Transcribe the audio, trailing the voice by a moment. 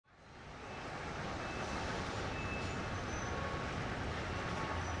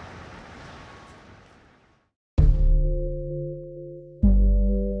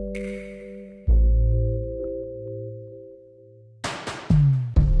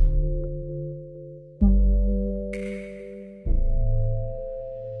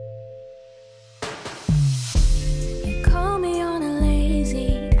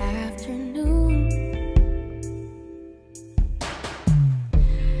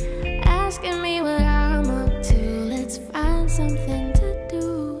asking me what I'm up to. Let's find something to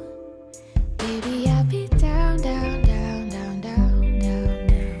do. Baby, I'll be down, down, down, down, down, down,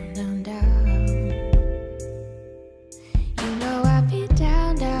 down, down, down. You know I'll be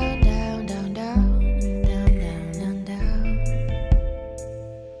down, down, down, down, down, down, down, down, down.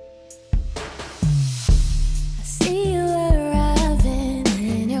 I see you arriving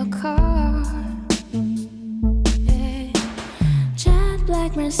in your car. Yeah. Jet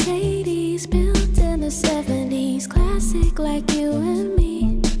black Mercedes built in the 70s, classic like you and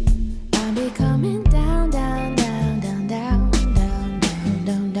me. I'll be coming down, down, down, down, down, down, down,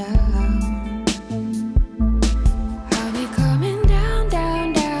 down, down. I'll be coming down,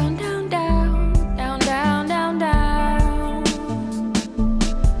 down, down, down, down, down, down, down, down.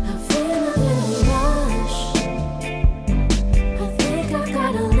 I feel a little rush. I think I've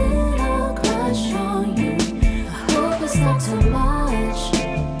got a little crush on you. I hope it's not too much.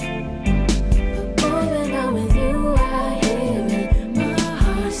 But boy, when I'm with you, I hear it. My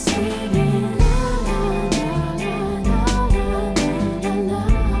heart singing la la la la la la la la.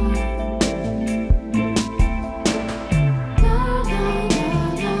 La la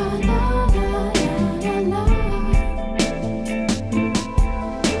la la la la la.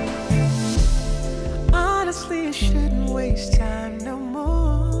 Honestly, I shouldn't waste time no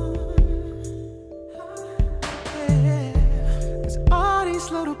more. Yeah. 'Cause all these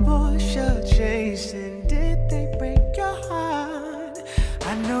little boys you're chasing, did they break your heart?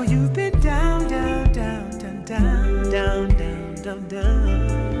 I know you've been down, down, down, down, down, down, down, down, down.